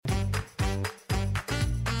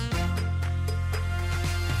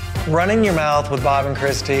Running Your Mouth with Bob and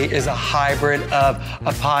Christy is a hybrid of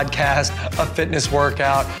a podcast, a fitness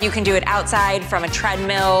workout. You can do it outside from a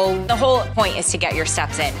treadmill. The whole point is to get your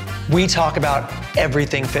steps in. We talk about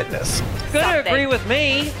everything fitness. Gonna agree with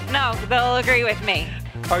me. No, they'll agree with me.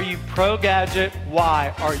 Are you pro-gadget?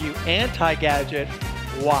 Why? Are you anti-gadget?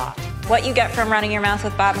 Why? What you get from Running Your Mouth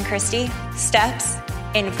with Bob and Christy: steps,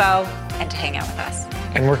 info, and to hang out with us.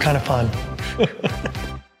 And we're kind of fun.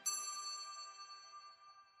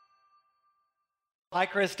 Hi,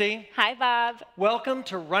 Christy. Hi, Bob. Welcome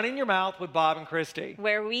to Running Your Mouth with Bob and Christy,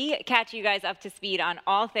 Where we catch you guys up to speed on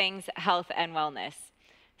all things health and wellness.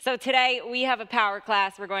 So today we have a power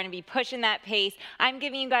class. We're going to be pushing that pace. I'm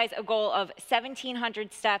giving you guys a goal of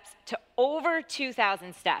 1,700 steps to over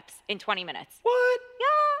 2,000 steps in 20 minutes. What?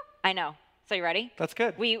 Yeah, I know. So you ready? That's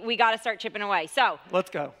good. We got to start chipping away. So Let's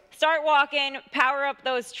go. start walking, power up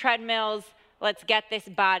those treadmills. Let's get this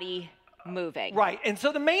body moving. Right, and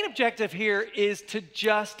so the main objective here is to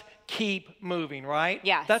just keep moving, right?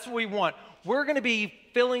 Yes. That's what we want. We're gonna be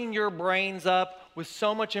filling your brains up with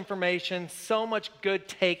so much information, so much good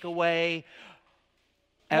takeaway.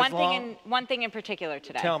 One thing in particular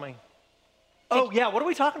today. Tell me. Oh yeah, what are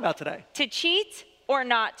we talking about today? To cheat or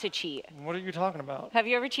not to cheat? What are you talking about? Have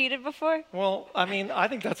you ever cheated before? Well, I mean, I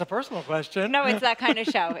think that's a personal question. No, it's that kind of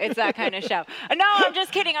show. It's that kind of show. No, I'm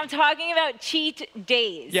just kidding. I'm talking about cheat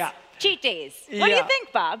days. Yeah. Cheat days. What do you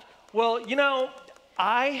think, Bob? Well, you know,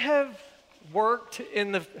 I have worked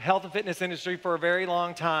in the health and fitness industry for a very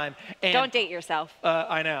long time. And Don't date yourself.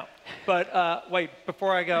 I know. But wait,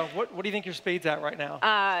 before I go, what do you think your speed's at right now?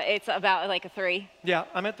 It's about like a 3. Yeah,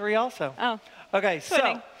 I'm at 3 also. Oh. Okay,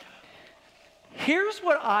 Winning. so here's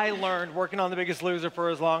what I learned working on The Biggest Loser for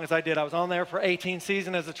as long as I did. I was on there for 18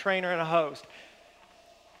 seasons as a trainer and a host.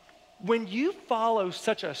 When you follow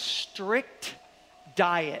such a strict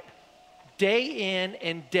diet, day in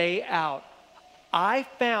and day out, I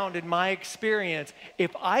found in my experience, if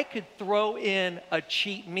I could throw in a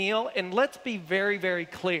cheat meal, and let's be very, very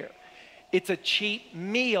clear, it's a cheat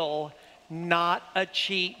meal, not a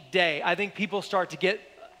cheat day. I think people start to get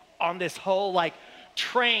on this whole like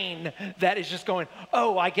train that is just going,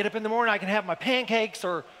 oh, I get up in the morning, I can have my pancakes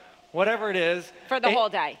or whatever it is. For the whole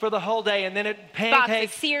day. For the whole day, and then Box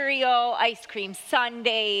pancakes. of cereal, ice cream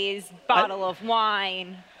sundaes, bottle of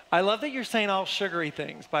wine. I love that you're saying all sugary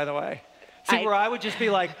things, by the way. See, where I would just be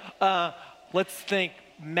like, let's think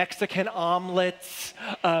Mexican omelets.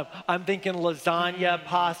 I'm thinking lasagna,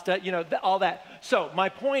 pasta, you know, all that. So my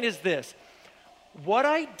point is this. What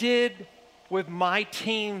I did with my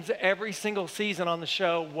teams every single season on the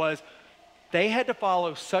show was they had to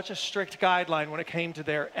follow such a strict guideline when it came to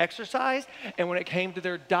their exercise and when it came to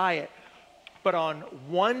their diet. But on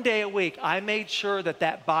one day a week, I made sure that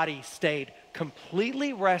that body stayed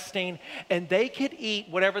completely resting and they could eat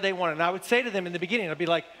whatever they wanted. And I would say to them in the beginning, I'd be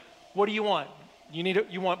like, what do you want?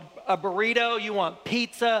 You want a burrito? You want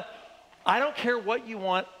pizza? I don't care what you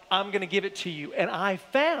want. I'm going to give it to you. And I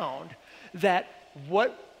found that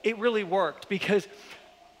it really worked, because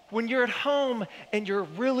when you're at home and you're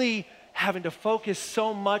really having to focus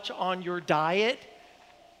so much on your diet,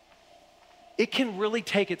 it can really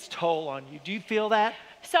take its toll on you. Do you feel that?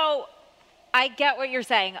 So I get what you're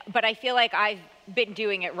saying, but I feel like I've been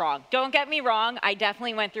doing it wrong. Don't get me wrong. I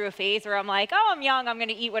definitely went through a phase where I'm like, oh, I'm young, I'm going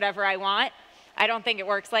to eat whatever I want. I don't think it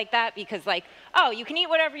works like that, because like, oh, you can eat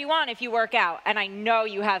whatever you want if you work out. And I know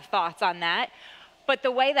you have thoughts on that. But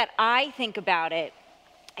the way that I think about it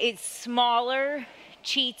is smaller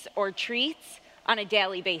cheats or treats on a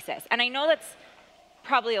daily basis. And I know that's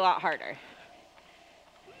probably a lot harder.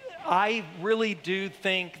 I really do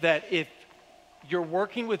think that if you're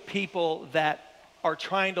working with people that are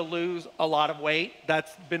trying to lose a lot of weight,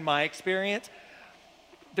 that's been my experience,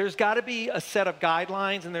 there's got to be a set of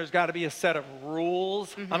guidelines and there's got to be a set of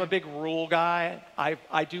rules. Mm-hmm. I'm a big rule guy.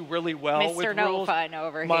 I do really well with rules. Mr. No Fun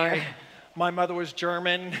over here. My mother was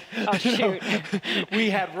German. Oh, shoot. We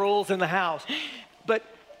had rules in the house. But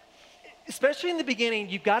especially in the beginning,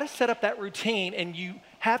 you've got to set up that routine and you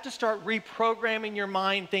have to start reprogramming your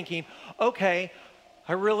mind thinking, okay,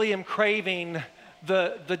 I really am craving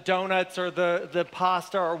the donuts or the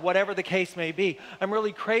pasta or whatever the case may be. I'm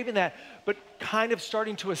really craving that, but kind of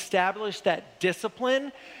starting to establish that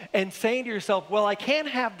discipline and saying to yourself, well, I can't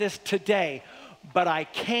have this today, but I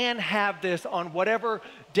can have this on whatever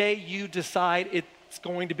day you decide it's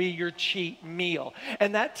going to be your cheat meal.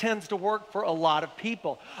 And that tends to work for a lot of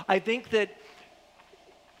people. I think that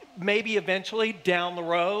maybe eventually down the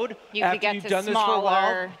road, after you've done this for a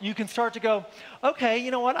while, you can start to go, okay,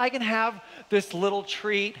 you know what, I can have this little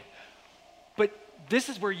treat, but this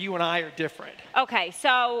is where you and I are different. Okay,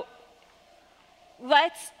 so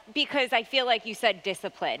because I feel like you said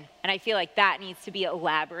discipline, and I feel like that needs to be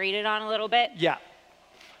elaborated on a little bit. Yeah.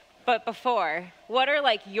 But before, what are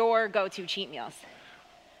like your go-to cheat meals?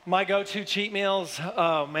 My go-to cheat meals,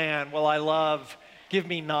 oh man, well give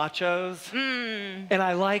me nachos. And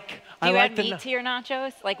I like Do you add meat to your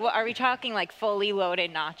nachos? Like, what are we talking, like fully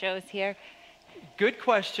loaded nachos here? Good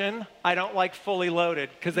question. I don't like fully loaded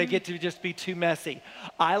because they get to just be too messy.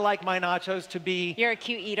 I like my nachos to be... You're a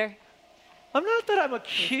cute eater? I'm not that I'm a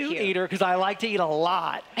cute eater because I like to eat a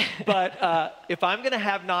lot. But if I'm going to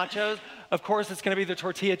have nachos, of course it's going to be the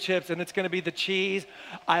tortilla chips and it's going to be the cheese.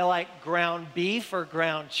 I like ground beef or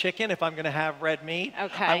ground chicken if I'm going to have red meat.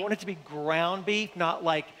 Okay. I want it to be ground beef, not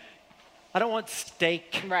like... I don't want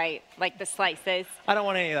steak. Right, like the slices. I don't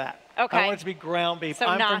want any of that. Okay. I want it to be ground beef. So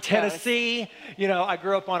I'm from nachos. Tennessee. You know, I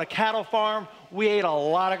grew up on a cattle farm. We ate a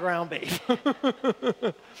lot of ground beef.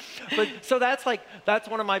 But so that's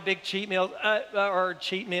one of my big cheat meals, I'm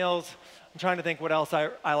trying to think what else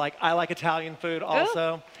I like. I like Italian food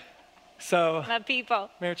also. Ooh. So. Love people.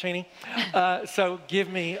 Maricini. So give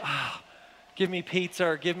me pizza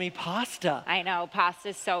or give me pasta. I know,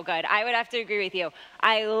 pasta's so good. I would have to agree with you.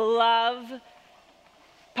 I love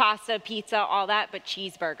pasta, pizza, all that, but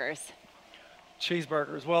cheeseburgers.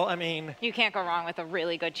 Cheeseburgers. Well, I mean... You can't go wrong with a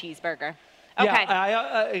really good cheeseburger. Okay.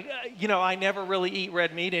 Yeah, I never really eat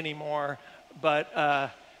red meat anymore, but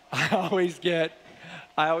I always get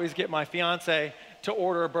my fiance to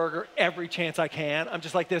order a burger every chance I can. I'm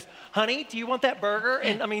just like this, honey, do you want that burger?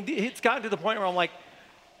 And I mean, it's gotten to the point where I'm like,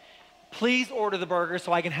 please order the burger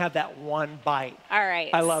so I can have that one bite. All right.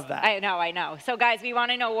 I love that. I know. So guys, we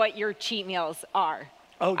want to know what your cheat meals are.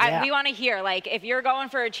 Oh, yeah. We want to hear, like, if you're going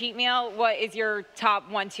for a cheat meal, what is your top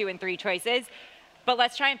 1, 2, and 3 choices? But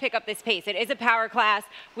let's try and pick up this pace. It is a power class.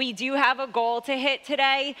 We do have a goal to hit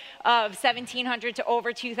today of 1,700 to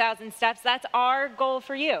over 2,000 steps. That's our goal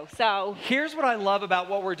for you. So here's what I love about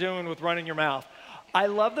what we're doing with Running Your Mouth. I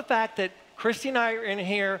love the fact that Christy and I are in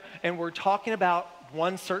here and we're talking about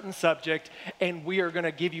one certain subject, and we are going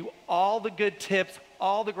to give you all the good tips,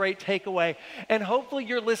 all the great takeaway, and hopefully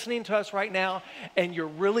you're listening to us right now and you're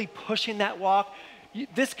really pushing that walk.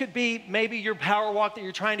 This could be maybe your power walk that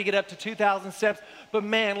you're trying to get up to 2,000 steps, but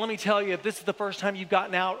man, let me tell you, if this is the first time you've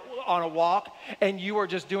gotten out on a walk and you are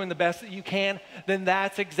just doing the best that you can, then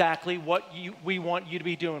that's exactly what we want you to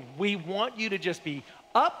be doing. We want you to just be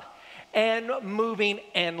up and moving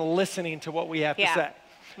and listening to what we have to say.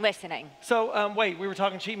 Listening. So, wait, we were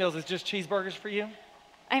talking cheat meals. Is just cheeseburgers for you?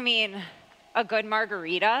 I mean, a good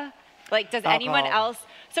margarita. Like, does anyone else?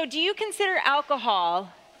 So, do you consider alcohol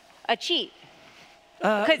a cheat?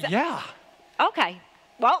 Yeah. Okay.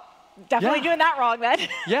 Well, definitely doing that wrong then.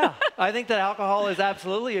 Yeah, I think that alcohol is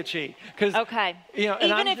absolutely a cheat. Okay. You know,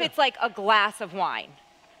 even if it's like a glass of wine.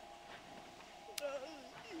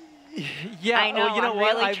 Yeah. I know. Well, you know I'm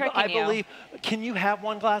what? really tricking you. I believe. Can you have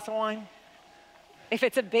one glass of wine? If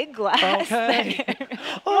it's a big glass. Okay.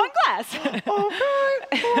 One glass. Okay.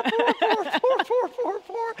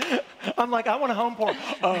 Pour. I'm like, I want a home pour.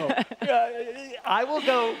 Oh. I will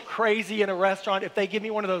go crazy in a restaurant if they give me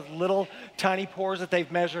one of those little tiny pours that they've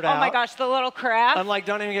measured out. Oh my gosh, the little crab. I'm like,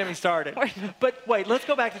 don't even get me started. But wait, let's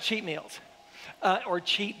go back to cheat meals or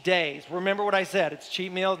cheat days. Remember what I said. It's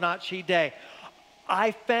cheat meals, not cheat day.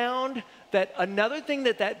 I found that another thing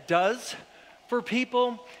that does for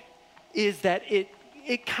people is that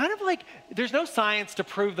it kind of like, there's no science to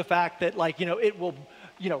prove the fact that, like, you know, it will,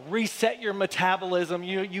 you know, reset your metabolism.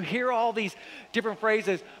 You hear all these different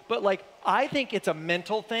phrases, but like, I think it's a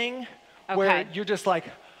mental thing where you're just like,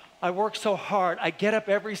 I work so hard. I get up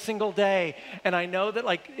every single day and I know that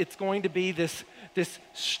like, it's going to be this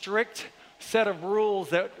strict set of rules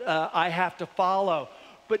that I have to follow.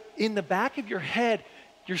 But in the back of your head,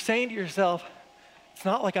 you're saying to yourself, it's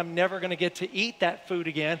not like I'm never going to get to eat that food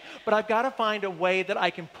again, but I've got to find a way that I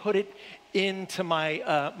can put it into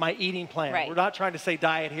my my eating plan. Right. We're not trying to say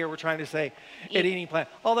diet here. We're trying to say an eating plan.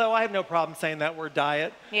 Although I have no problem saying that word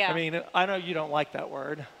diet. Yeah. I mean, I know you don't like that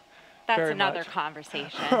word. That's another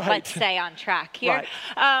conversation. Right. Let's stay on track here.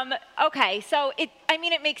 Right. Okay, so it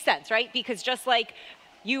makes sense, right? Because just like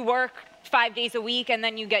you work 5 days a week and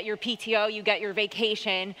then you get your PTO, you get your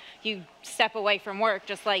vacation, you step away from work,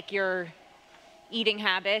 just like your eating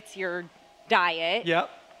habits, your diet. Yep.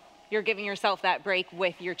 You're giving yourself that break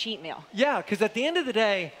with your cheat meal. Yeah, because at the end of the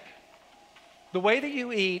day, the way that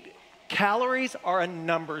you eat, calories are a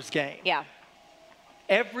numbers game. Yeah.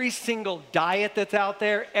 Every single diet that's out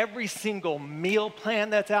there, every single meal plan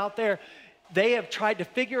that's out there, they have tried to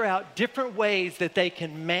figure out different ways that they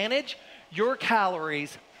can manage your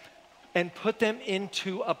calories and put them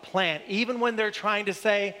into a plan. Even when they're trying to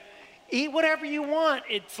say, eat whatever you want.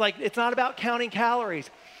 It's like, it's not about counting calories.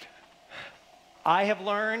 I have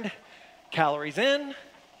learned calories in,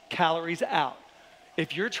 calories out.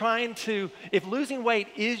 If you're trying to, if losing weight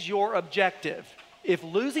is your objective,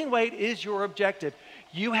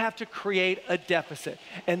 you have to create a deficit.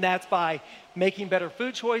 And that's by making better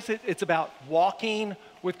food choices. It's about walking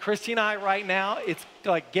with Christy and I right now. It's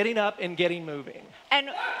like getting up and getting moving. And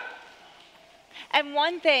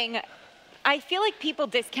one thing, I feel like people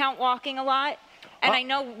discount walking a lot. And I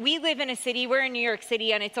know we live in a city, we're in New York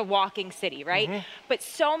City, and it's a walking city, right? Mm-hmm. But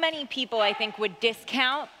so many people, I think, would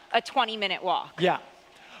discount a 20-minute walk. Yeah.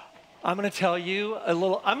 I'm going to tell you a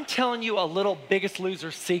little, I'm telling you a little Biggest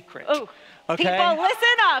Loser secret. Ooh. Okay? People,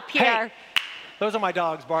 listen up here. Hey, those are my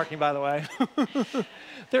dogs barking, by the way.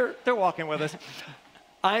 They're walking with us.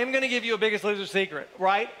 I am going to give you a Biggest Loser secret,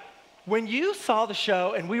 right? When you saw the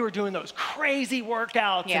show and we were doing those crazy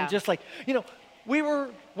workouts and just like, you know, we were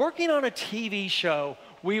working on a TV show.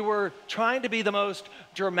 We were trying to be the most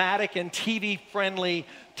dramatic and TV-friendly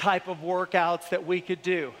type of workouts that we could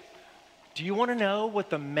do. Do you want to know what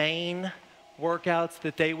the main workouts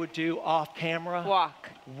that they would do off camera?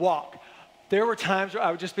 Walk. There were times where I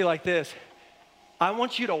would just be like this. I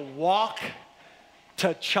want you to walk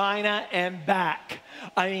to China and back.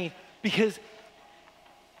 I mean, because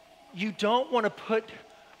you don't want to put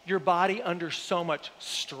your body under so much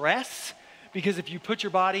stress, because if you put your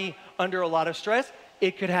body under a lot of stress,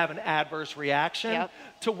 it could have an adverse reaction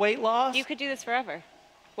to weight loss. You could do this forever.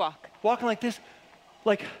 Walk. Walking like this,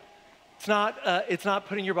 like it's not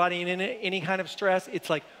putting your body in any kind of stress. It's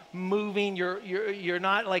like moving. You're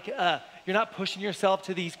not like you're not pushing yourself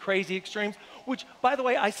to these crazy extremes. Which, by the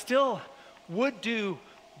way, I still would do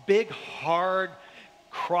big, hard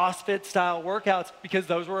CrossFit style workouts because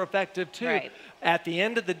those were effective too. Right. At the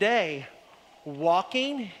end of the day,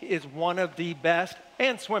 walking is one of the best,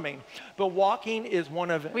 and swimming, but walking is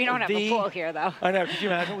one of We don't have a pool here, though. I know, could you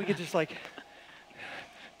imagine? We could just like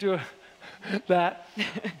do that.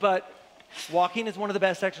 But walking is one of the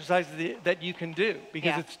best exercises that you can do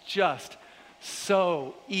because it's just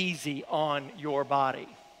so easy on your body.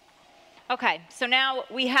 Okay, so now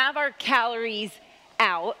we have our calories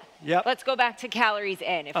out. Yep. Let's go back to calories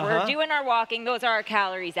in. If we're doing our walking, those are our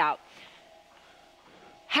calories out.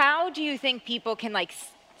 How do you think people can like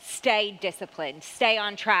stay disciplined, stay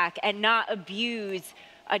on track, and not abuse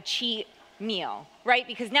a cheat meal, right?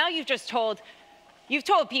 Because now you've told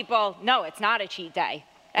people, no, it's not a cheat day.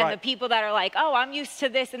 And the people that are like, oh, I'm used to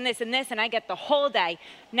this and this and this, and I get the whole day.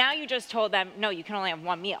 Now you just told them, no, you can only have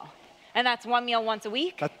one meal. And that's one meal once a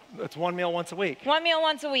week? That's one meal once a week. One meal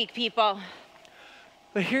once a week, people.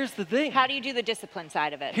 But here's the thing. How do you do the discipline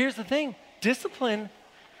side of it? Here's the thing. Discipline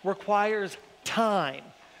requires time.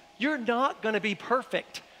 You're not going to be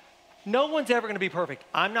perfect. No one's ever going to be perfect.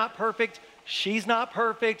 I'm not perfect. She's not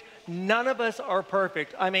perfect. None of us are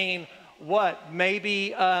perfect. I mean, what?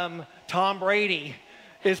 Maybe Tom Brady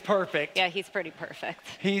is perfect. Yeah, he's pretty perfect.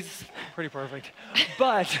 He's pretty perfect.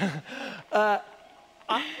 But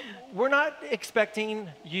we're not expecting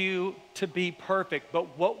you to be perfect.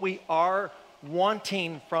 But what we are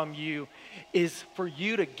wanting from you is for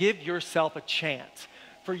you to give yourself a chance.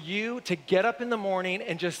 For you to get up in the morning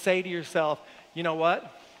and just say to yourself, you know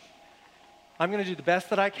what? I'm going to do the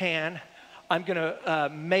best that I can. I'm going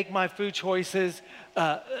to make my food choices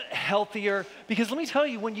healthier. Because let me tell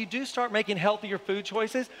you, when you do start making healthier food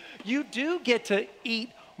choices, you do get to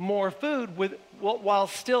eat more food while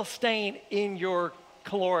still staying in your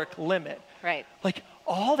caloric limit. Right. Like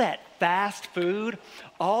all that fast food,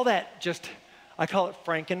 all that just, I call it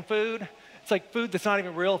Frankenfood. It's like food that's not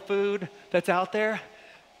even real food that's out there.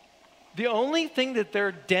 The only thing that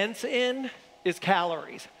they're dense in is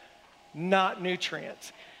calories, not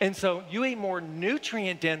nutrients. And so you eat more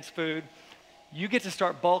nutrient-dense food, you get to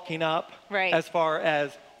start bulking up as far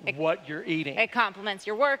as what you're eating. It complements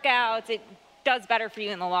your workouts. It does better for you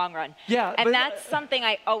in the long run. Yeah. And that's something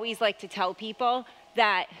I always like to tell people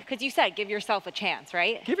that, because you said give yourself a chance,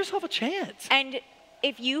 right? Give yourself a chance. And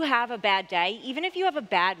if you have a bad day, even if you have a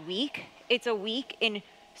bad week, it's a week in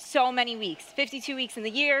so many weeks, 52 weeks in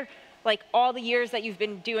the year, like all the years that you've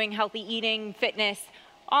been doing healthy eating, fitness,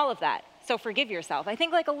 all of that. So forgive yourself. I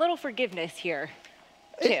think like a little forgiveness here,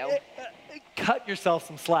 too. Cut yourself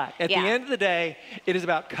some slack. At the end of the day, it is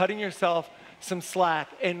about cutting yourself some slack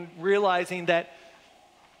and realizing that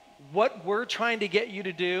what we're trying to get you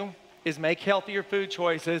to do is make healthier food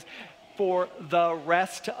choices for the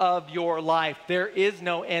rest of your life. There is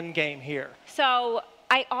no end game here. So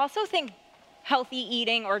I also think healthy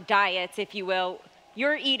eating or diets, if you will,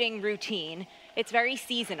 your eating routine, it's very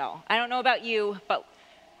seasonal. I don't know about you, but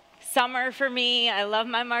summer for me. I love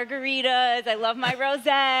my margaritas. I love my rosé.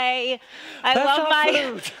 I That's love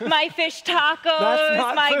not food. my fish That's tacos,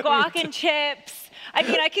 not my food. guac and chips. I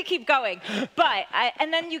mean, I could keep going. But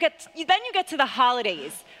and then you get to the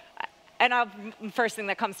holidays. And first thing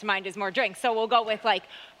that comes to mind is more drinks. So we'll go with like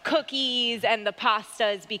cookies and the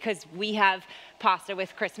pastas because we have pasta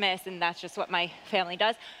with Christmas and that's just what my family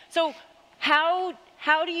does. So how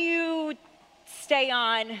do you stay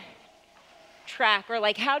on track, or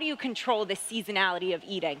like how do you control the seasonality of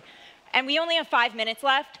eating? And we only have 5 minutes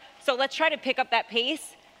left, so let's try to pick up that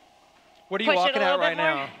pace. What are you Push it walking a at little right bit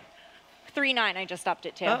more. now? 3:09, I just upped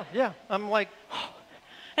it to. Oh, yeah. I'm like,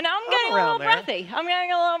 And now I'm getting a around little there. breathy. I'm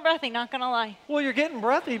getting a little breathy, not gonna lie. well, you're getting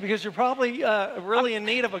breathy because you're probably really in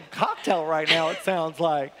need of a cocktail right now, it sounds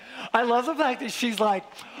like. I love the fact that she's like,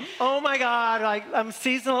 oh my God, like I'm a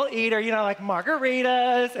seasonal eater, you know, like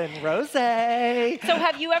margaritas and rosé. So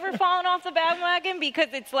have you ever fallen off the bandwagon? Because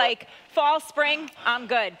it's like fall, spring, I'm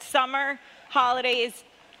good. Summer, holidays,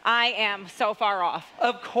 I am so far off.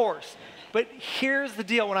 Of course. But here's the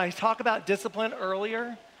deal. When I talk about discipline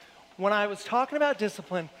earlier, when I was talking about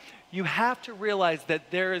discipline, you have to realize that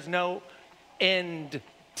there is no end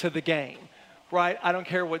to the game, right? I don't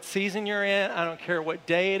care what season you're in. I don't care what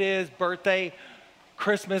day it is, birthday,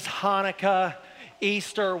 Christmas, Hanukkah,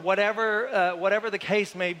 Easter, whatever the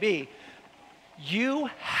case may be. You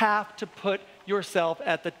have to put yourself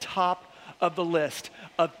at the top of the list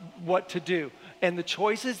of what to do. And the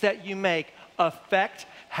choices that you make affect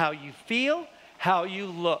how you feel, how you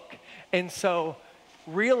look. And so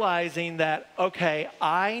realizing that, okay,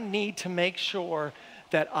 I need to make sure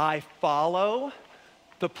that I follow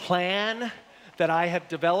the plan that I have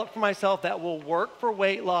developed for myself that will work for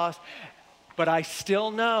weight loss, but I still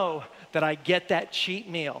know that I get that cheat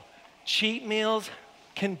meal. Cheat meals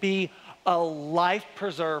can be a life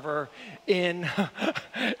preserver in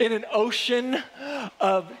an ocean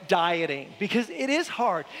of dieting because it is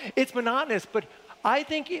hard. It's monotonous, but I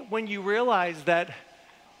think when you realize that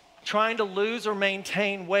trying to lose or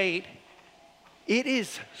maintain weight, it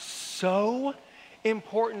is so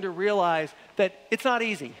important to realize that it's not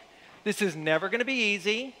easy. This is never going to be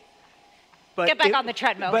easy. But Get back on the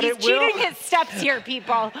treadmill. But He's it will. cheating his steps here,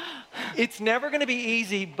 people. It's never going to be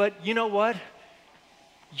easy, but you know what?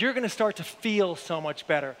 You're going to start to feel so much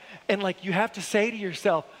better. And like you have to say to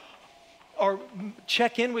yourself, or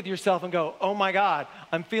check in with yourself and go, oh my God,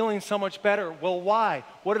 I'm feeling so much better. Well, why?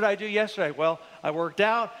 What did I do yesterday? Well, I worked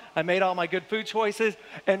out, I made all my good food choices.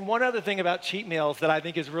 And one other thing about cheat meals that I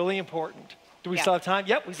think is really important. Do we still have time?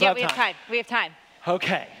 Yep, we still have time. We have time. We have time.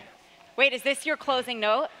 Okay. Wait, is this your closing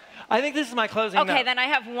note? I think this is my closing note. Okay, then I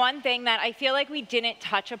have one thing that I feel like we didn't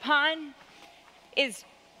touch upon is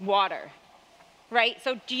water, right?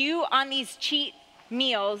 So do you, on these cheat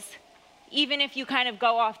meals, even if you kind of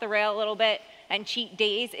go off the rail a little bit and cheat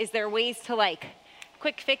days, is there ways to like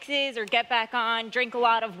quick fixes or get back on, drink a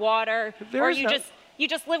lot of water, or you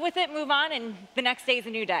just live with it, move on, and the next day is a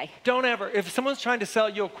new day? Don't ever, if someone's trying to sell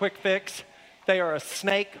you a quick fix, they are a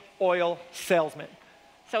snake oil salesman.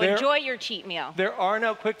 So enjoy your cheat meal. There are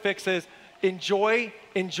no quick fixes. Enjoy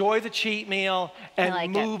the cheat meal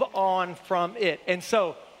and move on from it. And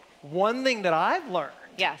so one thing that I've learned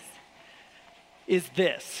is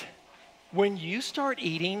this. When you start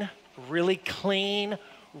eating really clean,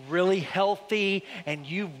 really healthy, and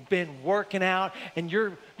you've been working out, and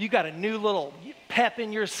you got a new little pep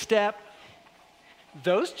in your step,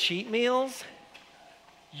 those cheat meals,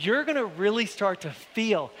 you're gonna really start to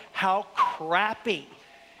feel how crappy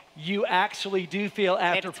you actually do feel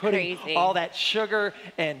after putting all that sugar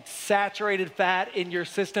and saturated fat in your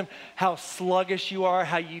system, how sluggish you are,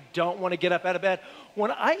 how you don't want to get up out of bed.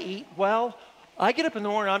 When I eat well, I get up in the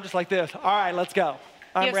morning, I'm just like this. All right, let's go.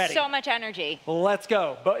 I'm ready. You have so much energy. Let's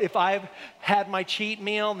go. But if I've had my cheat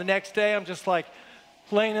meal the next day, I'm just like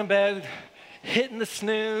laying in bed, hitting the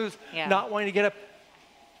snooze, not wanting to get up.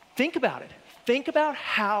 Think about it. Think about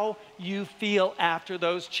how you feel after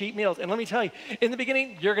those cheat meals. And let me tell you, in the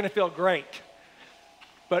beginning, you're going to feel great.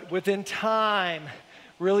 But within time,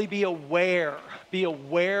 really be aware. Be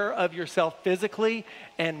aware of yourself physically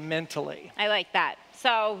and mentally. I like that.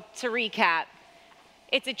 So to recap,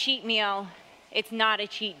 it's a cheat meal. It's not a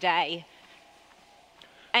cheat day.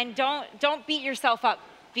 And don't beat yourself up.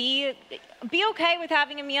 Be okay with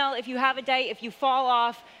having a meal. If you have a day, if you fall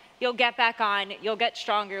off, you'll get back on, you'll get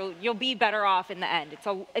stronger, you'll be better off in the end.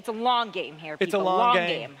 It's a long game here, people. It's a long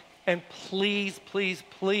game. And please, please,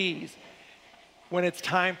 please, when it's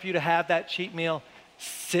time for you to have that cheat meal,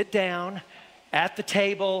 sit down at the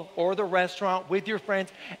table or the restaurant with your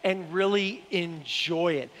friends and really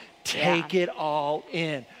enjoy it. Take it all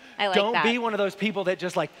in. I like Don't that. be one of those people that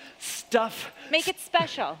just like stuff. Make it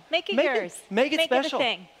special. Make it Make it- yours. make it special. Make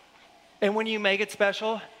it a thing. And when you make it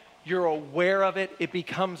special, you're aware of it. It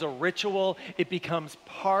becomes a ritual. It becomes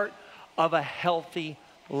part of a healthy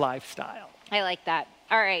lifestyle. I like that.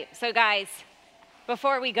 All right, so guys,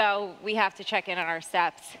 before we go, we have to check in on our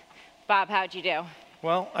steps. Bob, how'd you do?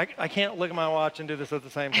 Well, I can't look at my watch and do this at the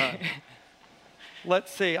same time.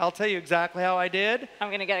 Let's see. I'll tell you exactly how I did. I'm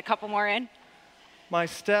going to get a couple more in. My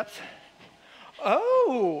steps.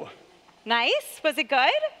 Oh, Nice. Was it good?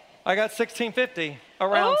 I got 1650,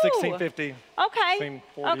 around Ooh. 1650. Okay.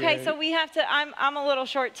 1648. Okay, so we have to, I'm a little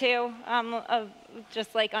short too. I'm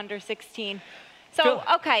just like under 16. So, Phil.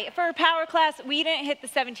 okay, for a power class, we didn't hit the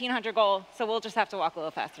 1700 goal, so we'll just have to walk a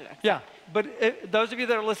little faster next. Yeah, but those of you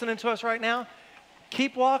that are listening to us right now,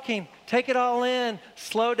 keep walking. Take it all in.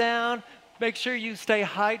 Slow down. Make sure you stay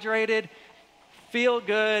hydrated. Feel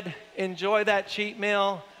good. Enjoy that cheat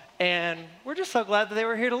meal. And we're just so glad that they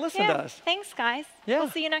were here to listen to Yeah, us. thanks guys. Yeah. We'll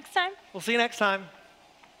see you next time. We'll see you next time.